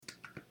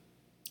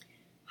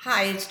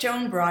Hi, it's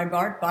Joan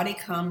Breitbart, Body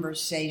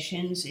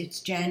Conversations. It's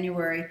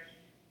January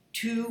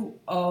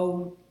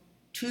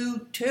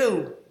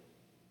 2022.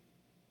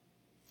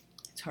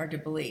 It's hard to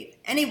believe.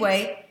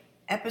 Anyway,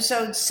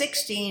 episode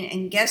 16,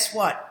 and guess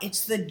what?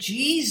 It's the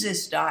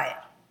Jesus diet.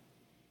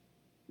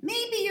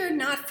 Maybe you're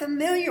not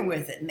familiar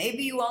with it.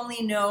 Maybe you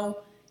only know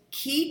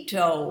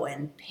keto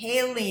and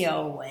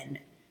paleo and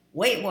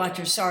Weight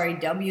Watchers,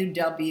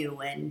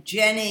 WW, and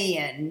Jenny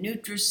and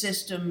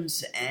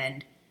Nutrisystems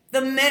and the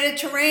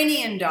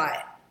Mediterranean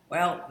diet.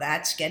 Well,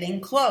 that's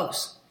getting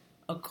close,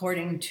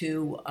 according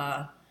to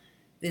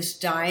this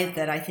diet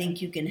that I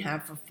think you can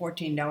have for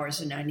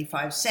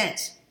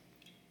 $14.95.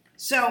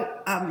 So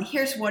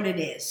here's what it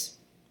is.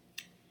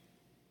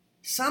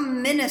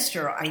 Some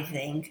minister, I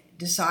think,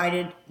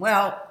 decided,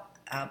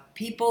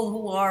 people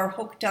who are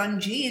hooked on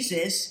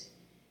Jesus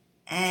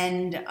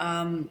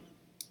and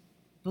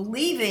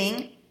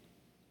believing,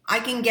 I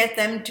can get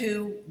them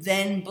to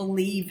then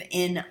believe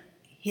in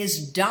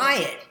his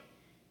diet.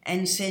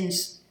 And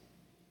since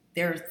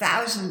there are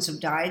thousands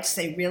of diets,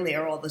 they really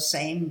are all the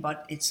same,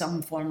 but it's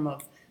some form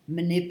of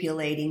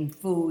manipulating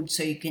food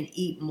so you can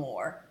eat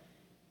more,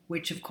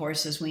 which, of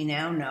course, as we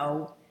now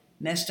know,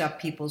 messed up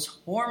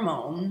people's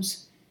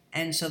hormones.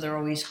 And so they're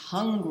always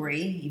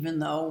hungry, even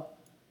though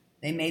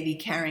they may be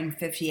carrying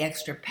 50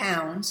 extra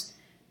pounds.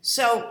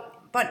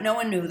 But no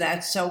one knew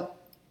that. So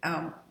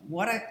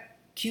what a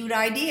cute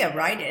idea,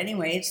 right?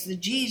 Anyway, it's the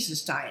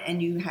Jesus diet.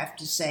 And you have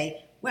to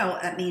say, well,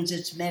 that means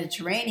it's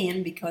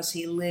Mediterranean because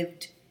he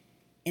lived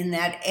in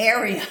that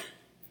area.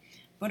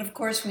 But of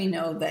course, we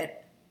know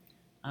that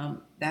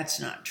that's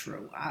not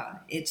true.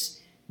 It's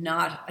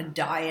not a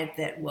diet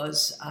that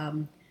was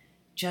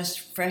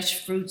just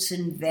fresh fruits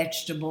and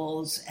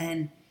vegetables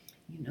and,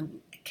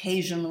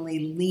 occasionally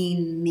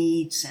lean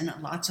meats and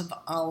lots of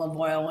olive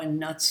oil and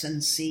nuts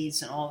and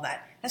seeds and all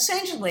that.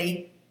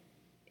 Essentially,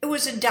 it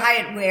was a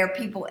diet where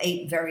people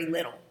ate very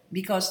little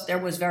because there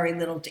was very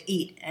little to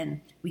eat, and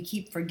we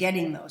keep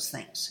forgetting those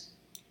things.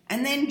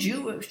 And then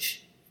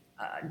Jewish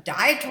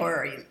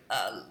dietary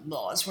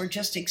laws were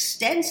just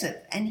extensive,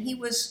 and he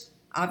was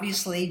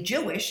obviously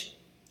Jewish,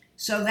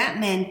 so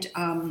that meant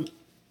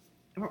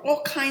there were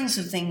all kinds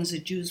of things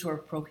that Jews were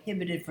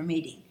prohibited from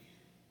eating.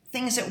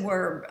 Things that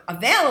were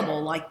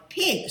available, like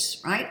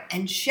pigs, right?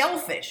 And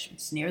shellfish.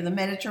 It's near the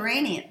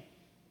Mediterranean.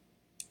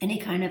 Any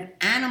kind of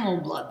animal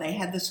blood. They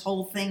had this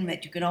whole thing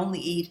that you could only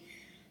eat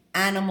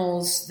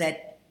animals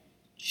that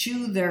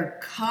chew their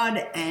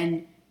cud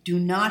and do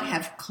not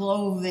have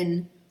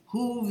cloven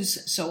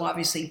hooves. So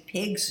obviously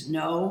pigs,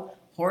 no.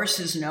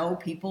 Horses, no.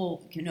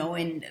 People,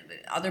 in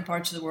other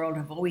parts of the world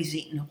have always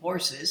eaten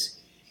horses.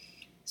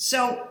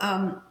 So,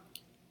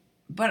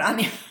 but on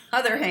the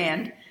other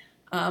hand,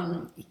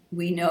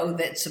 we know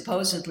that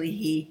supposedly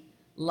he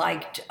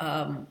liked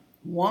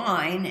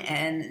wine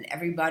and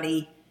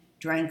everybody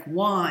drank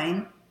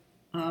wine.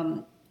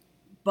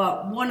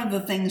 But one of the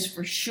things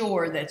for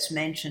sure that's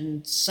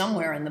mentioned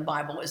somewhere in the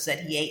Bible is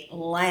that he ate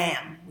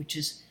lamb, which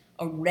is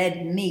a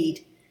red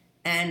meat.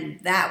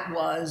 And that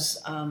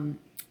was, I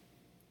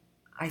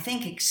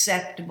think,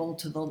 acceptable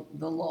to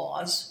the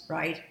laws,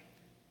 right?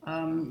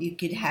 You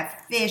could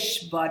have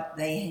fish, but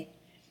they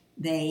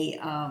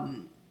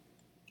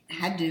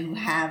had to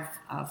have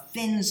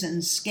fins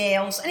and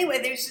scales.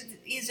 Anyway,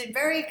 these are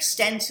very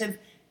extensive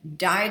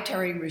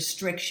dietary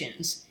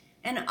restrictions.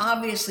 And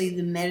obviously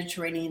the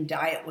Mediterranean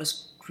diet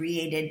was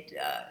created,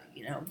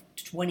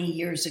 20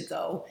 years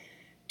ago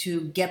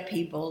to get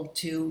people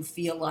to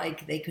feel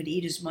like they could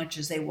eat as much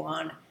as they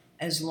want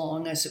as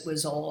long as it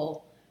was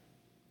all,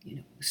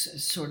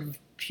 sort of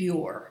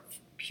pure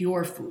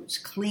foods,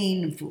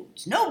 clean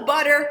foods. No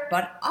butter,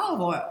 but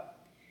olive oil.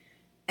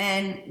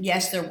 And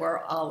yes, there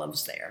were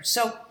olives there.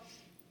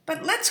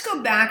 But let's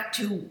go back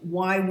to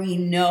why we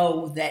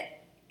know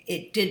that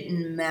it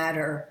didn't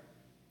matter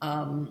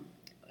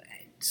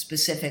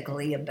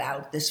specifically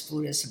about this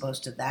food as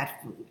opposed to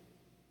that food.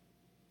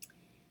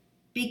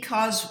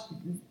 Because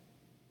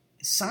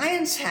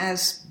science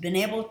has been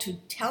able to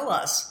tell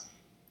us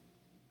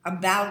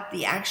about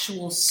the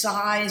actual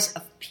size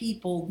of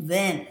people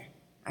then,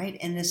 right,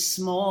 in this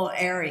small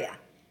area.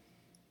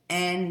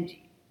 And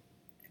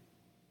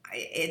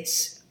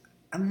it's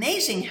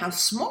amazing how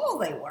small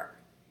they were.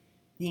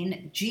 I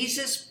mean,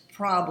 Jesus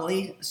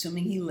probably,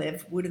 assuming he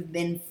lived, would have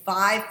been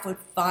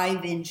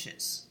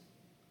 5'5".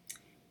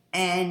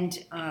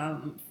 And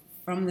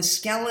from the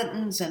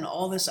skeletons and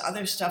all this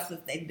other stuff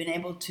that they've been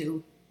able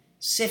to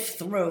sift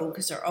through,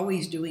 because they're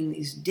always doing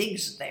these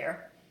digs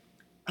there,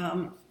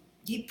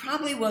 he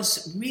probably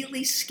was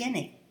really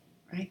skinny,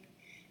 right?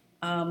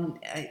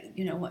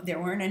 There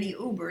weren't any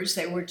Ubers.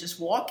 They were just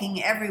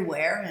walking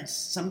everywhere, and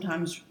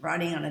sometimes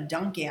riding on a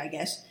donkey, I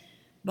guess.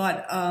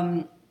 But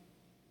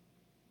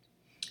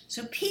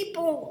so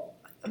people,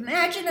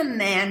 imagine a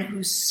man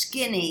who's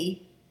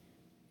skinny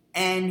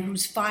and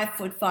who's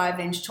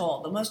 5'5"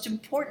 tall. The most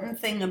important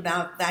thing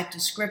about that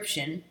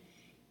description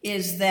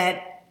is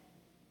that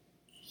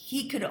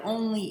he could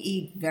only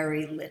eat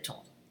very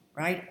little,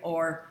 right?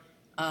 Or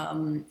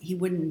he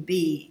wouldn't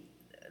be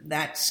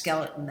that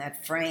skeleton,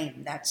 that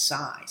frame, that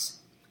size.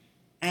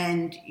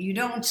 And you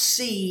don't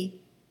see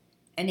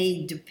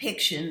any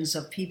depictions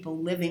of people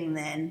living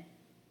then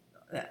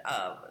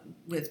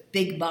with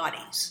big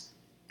bodies,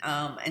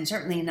 and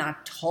certainly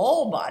not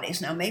tall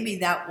bodies. Now, maybe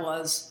that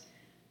was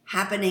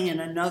happening in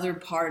another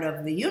part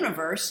of the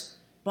universe,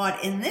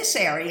 but in this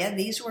area,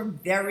 these were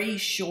very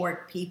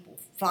short people,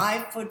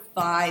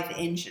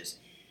 5'5".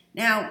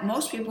 Now,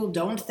 most people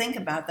don't think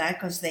about that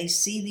because they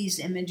see these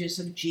images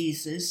of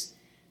Jesus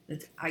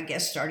that I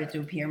guess started to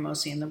appear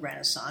mostly in the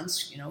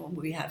Renaissance. You know,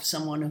 we have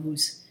someone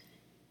who's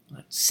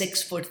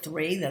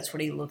 6'3", that's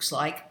what he looks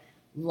like,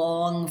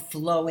 long,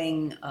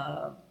 flowing,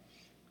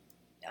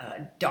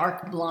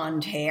 dark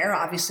blonde hair.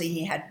 Obviously,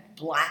 he had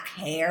black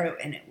hair,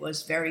 and it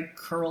was very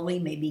curly,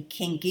 maybe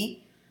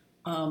kinky.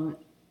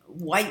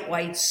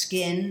 White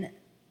skin,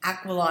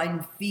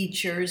 aquiline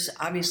features.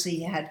 Obviously,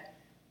 he had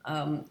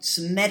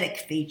Semitic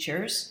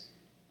features,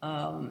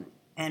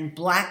 and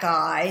black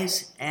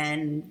eyes,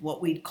 and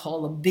what we'd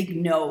call a big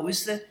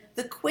nose.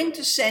 The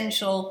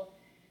quintessential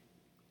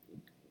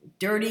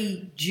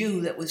dirty Jew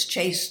that was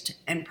chased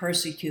and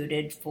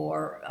persecuted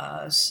for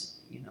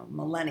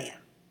millennia.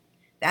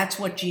 That's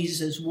what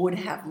Jesus would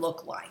have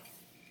looked like.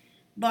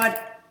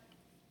 But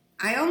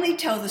I only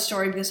tell the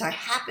story because I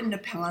happened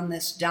upon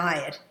this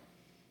diet,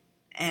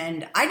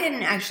 and I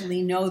didn't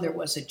actually know there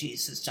was a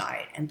Jesus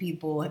diet, and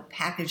people had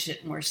packaged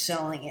it and were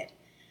selling it.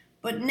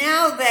 But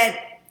now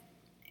that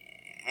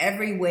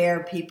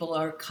everywhere people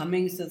are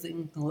coming to the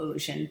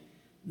conclusion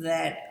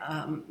that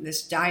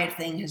this diet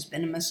thing has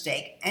been a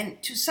mistake,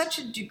 and to such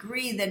a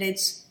degree that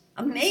it's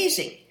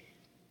amazing.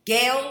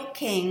 Gayle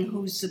King,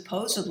 who's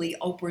supposedly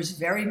Oprah's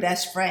very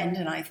best friend,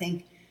 and I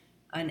think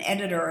an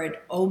editor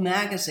at O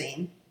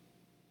Magazine,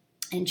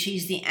 and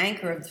she's the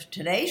anchor of the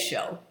Today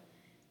Show.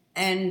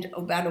 And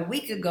about a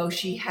week ago,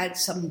 she had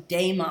some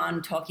dame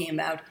on talking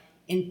about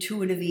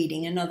intuitive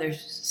eating, another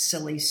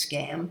silly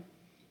scam.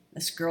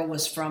 This girl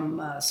was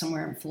from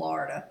somewhere in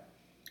Florida.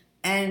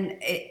 And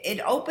it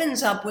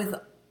opens up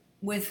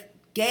with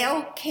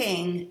Gayle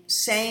King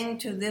saying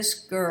to this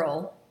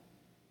girl,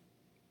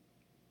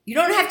 "You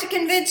don't have to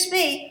convince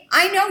me.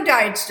 I know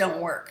diets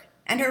don't work."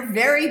 And her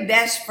very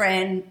best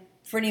friend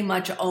pretty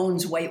much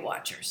owns Weight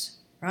Watchers,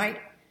 right?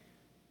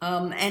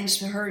 And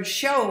so her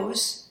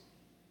shows,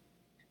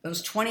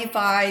 those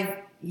 25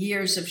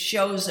 years of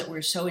shows that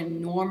were so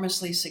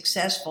enormously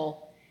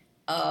successful,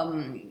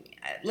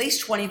 at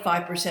least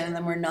 25% of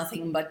them were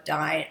nothing but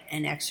diet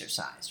and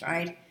exercise,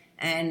 right?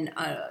 And,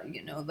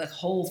 the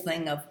whole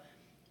thing of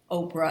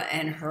Oprah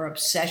and her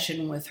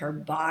obsession with her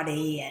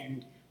body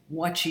and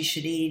what she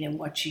should eat and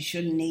what she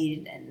shouldn't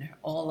eat and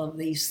all of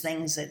these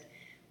things that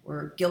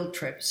were guilt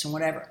trips and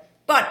whatever.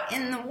 But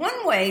in the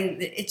one way,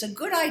 it's a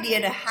good idea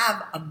to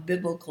have a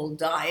biblical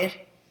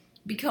diet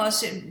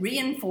because it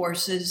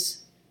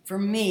reinforces, for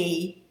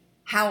me,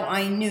 how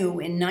I knew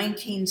in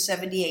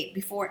 1978,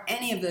 before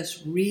any of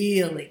this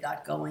really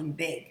got going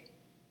big.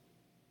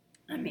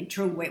 I mean,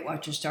 true, Weight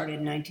Watchers started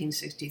in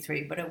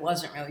 1963, but it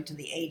wasn't really to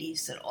the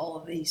 80s that all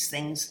of these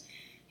things,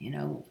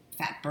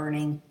 fat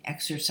burning,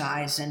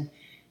 exercise, and,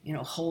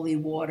 holy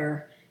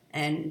water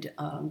and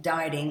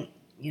dieting,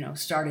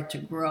 started to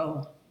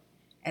grow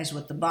as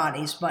with the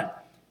bodies.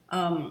 But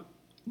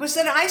was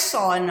that I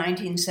saw in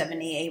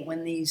 1978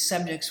 when these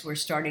subjects were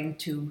starting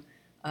to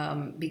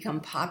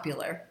become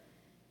popular,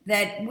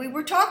 that we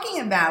were talking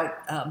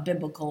about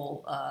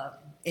biblical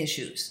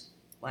issues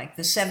like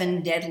the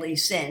 7 deadly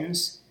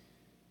sins,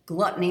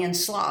 gluttony and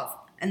sloth.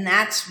 And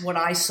that's what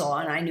I saw,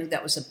 and I knew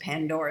that was a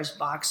Pandora's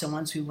box. And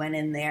once we went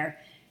in there,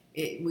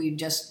 we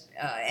just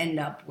end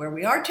up where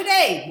we are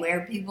today,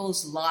 where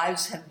people's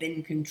lives have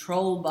been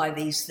controlled by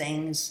these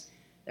things.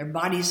 Their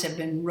bodies have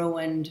been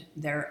ruined.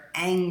 They're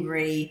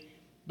angry.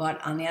 But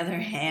on the other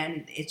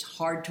hand, it's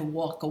hard to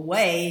walk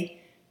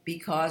away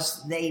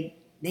because they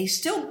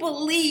still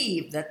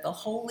believe that the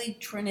Holy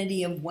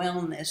Trinity of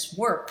wellness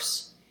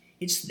works.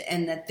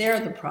 And that they're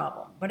the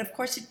problem. But of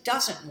course it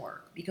doesn't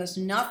work because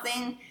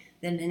nothing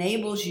that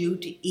enables you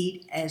to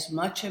eat as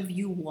much as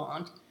you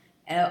want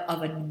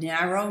of a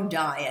narrow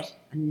diet,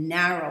 a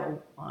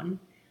narrow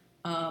one,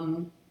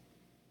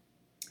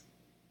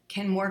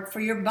 can work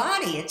for your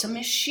body. It's a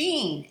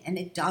machine, and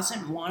it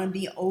doesn't want to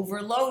be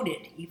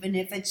overloaded, even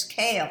if it's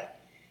kale.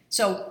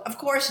 So, of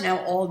course,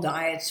 now all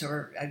diets,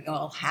 or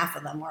half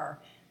of them are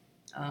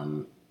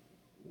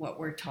what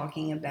we're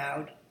talking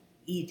about,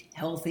 eat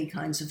healthy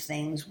kinds of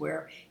things,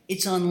 where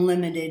it's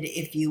unlimited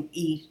if you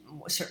eat,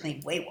 certainly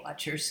Weight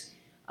Watchers,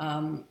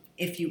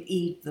 if you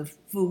eat the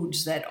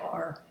foods that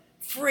are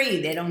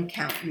free, they don't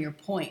count in your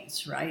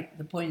points, right?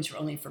 The points are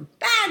only for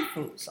bad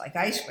foods like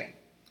ice cream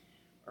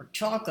or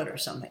chocolate or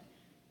something.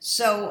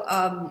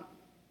 So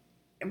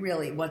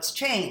really, what's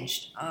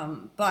changed?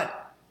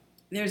 But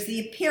there's the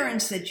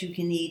appearance that you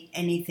can eat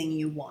anything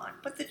you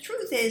want. But the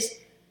truth is,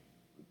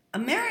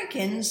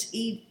 Americans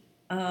eat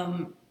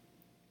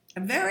a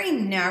very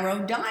narrow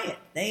diet.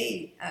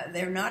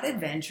 They're not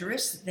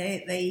adventurous.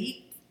 They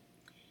eat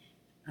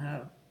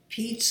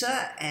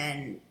pizza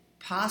and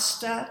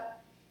pasta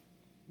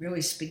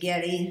really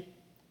spaghetti,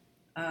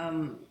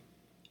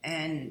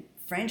 and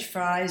French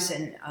fries,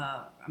 and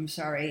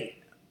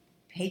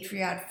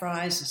Patriot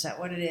fries, is that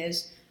what it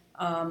is?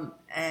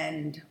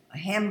 And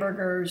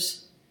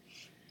hamburgers,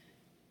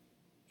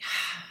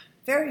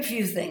 very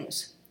few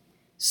things.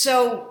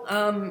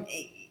 So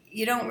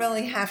you don't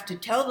really have to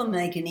tell them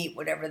they can eat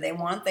whatever they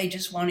want. They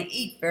just want to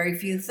eat very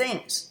few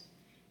things.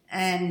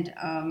 And,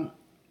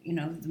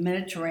 the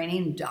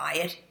Mediterranean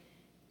diet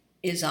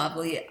is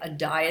obviously a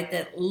diet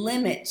that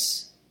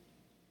limits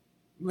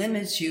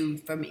you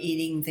from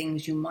eating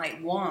things you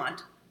might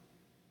want,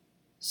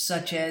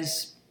 such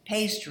as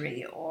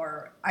pastry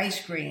or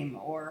ice cream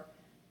or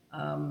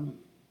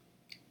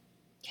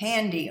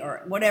candy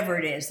or whatever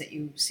it is that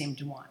you seem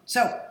to want.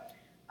 So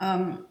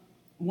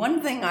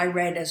one thing I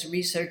read as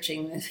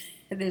researching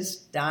this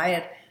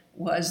diet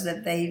was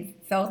that they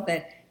felt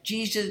that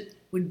Jesus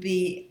would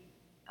be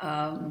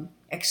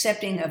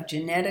accepting of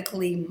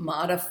genetically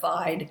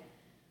modified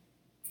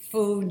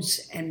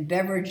foods and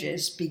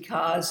beverages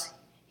because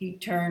he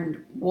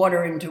turned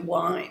water into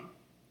wine.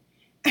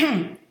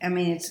 I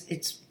mean,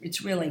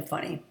 it's really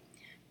funny,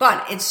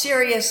 but it's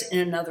serious in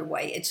another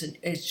way.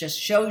 It just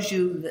shows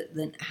you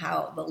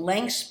how the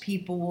lengths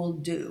people will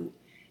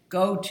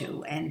go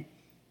to, and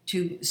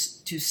to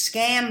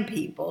scam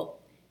people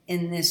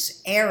in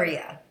this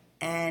area,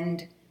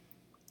 and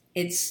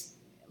it's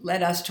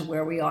led us to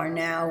where we are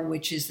now,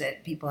 which is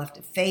that people have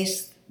to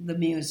face the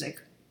music.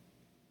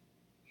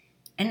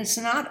 And it's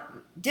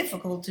not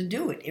difficult to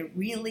do it. It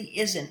really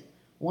isn't.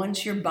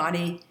 Once your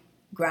body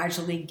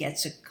gradually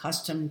gets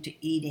accustomed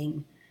to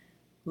eating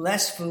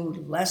less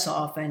food, less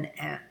often,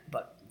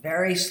 but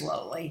very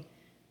slowly,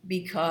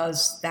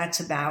 because that's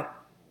about,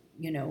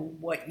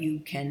 what you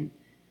can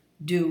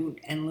do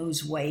and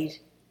lose weight.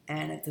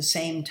 And at the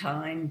same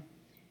time,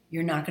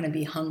 you're not going to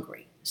be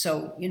hungry.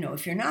 So,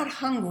 if you're not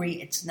hungry,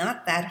 it's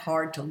not that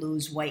hard to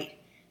lose weight.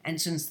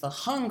 And since the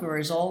hunger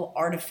is all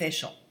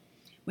artificial,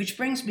 which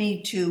brings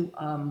me to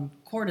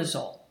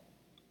cortisol.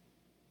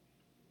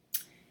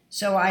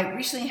 So I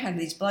recently had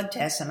these blood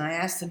tests, and I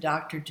asked the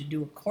doctor to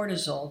do a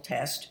cortisol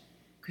test,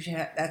 because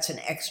that's an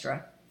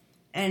extra.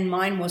 And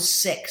mine was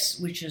 6,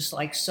 which is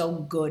like so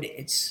good,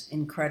 it's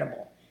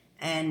incredible.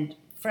 And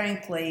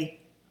frankly,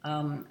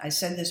 I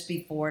said this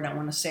before, and I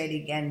want to say it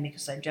again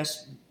because I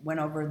just went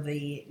over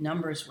the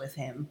numbers with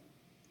him.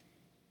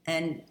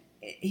 And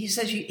he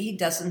says he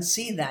doesn't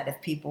see that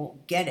if people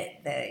get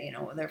it.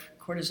 Their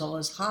cortisol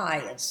is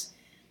high. It's,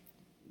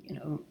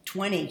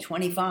 20,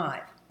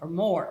 25 or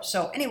more.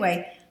 So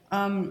anyway,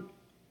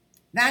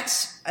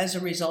 that's as a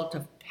result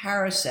of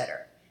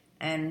Paracetamol.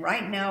 And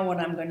right now what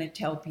I'm going to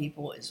tell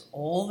people is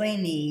all they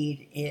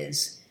need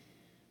is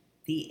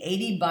the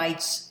 80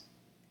 Bites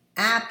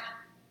app,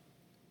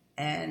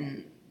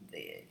 and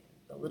the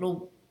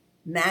little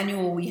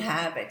manual we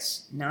have.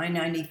 It's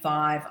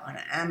 $9.95 on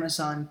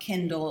Amazon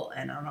Kindle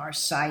and on our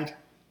site,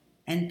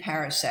 and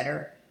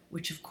Paracetamol,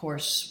 which of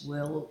course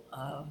will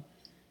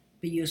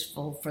be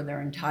useful for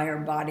their entire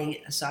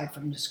body aside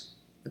from just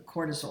the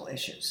cortisol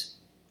issues.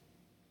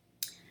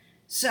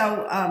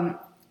 So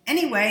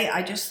anyway,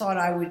 I just thought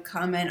I would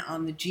comment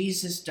on the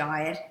Jesus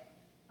diet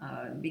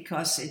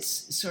because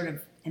it's sort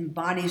of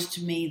embodies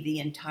to me the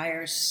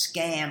entire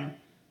scam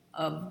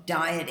of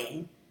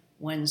dieting,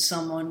 when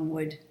someone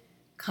would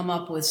come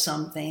up with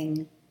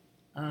something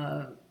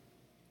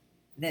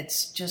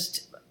that's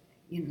just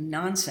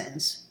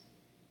nonsense.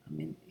 I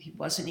mean, he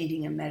wasn't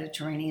eating a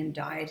Mediterranean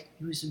diet.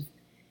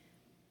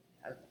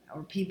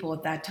 Our people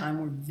at that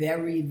time were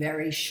very,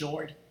 very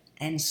short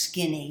and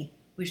skinny,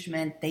 which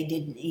meant they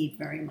didn't eat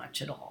very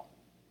much at all.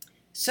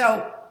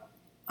 So,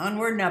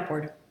 onward and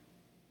upward.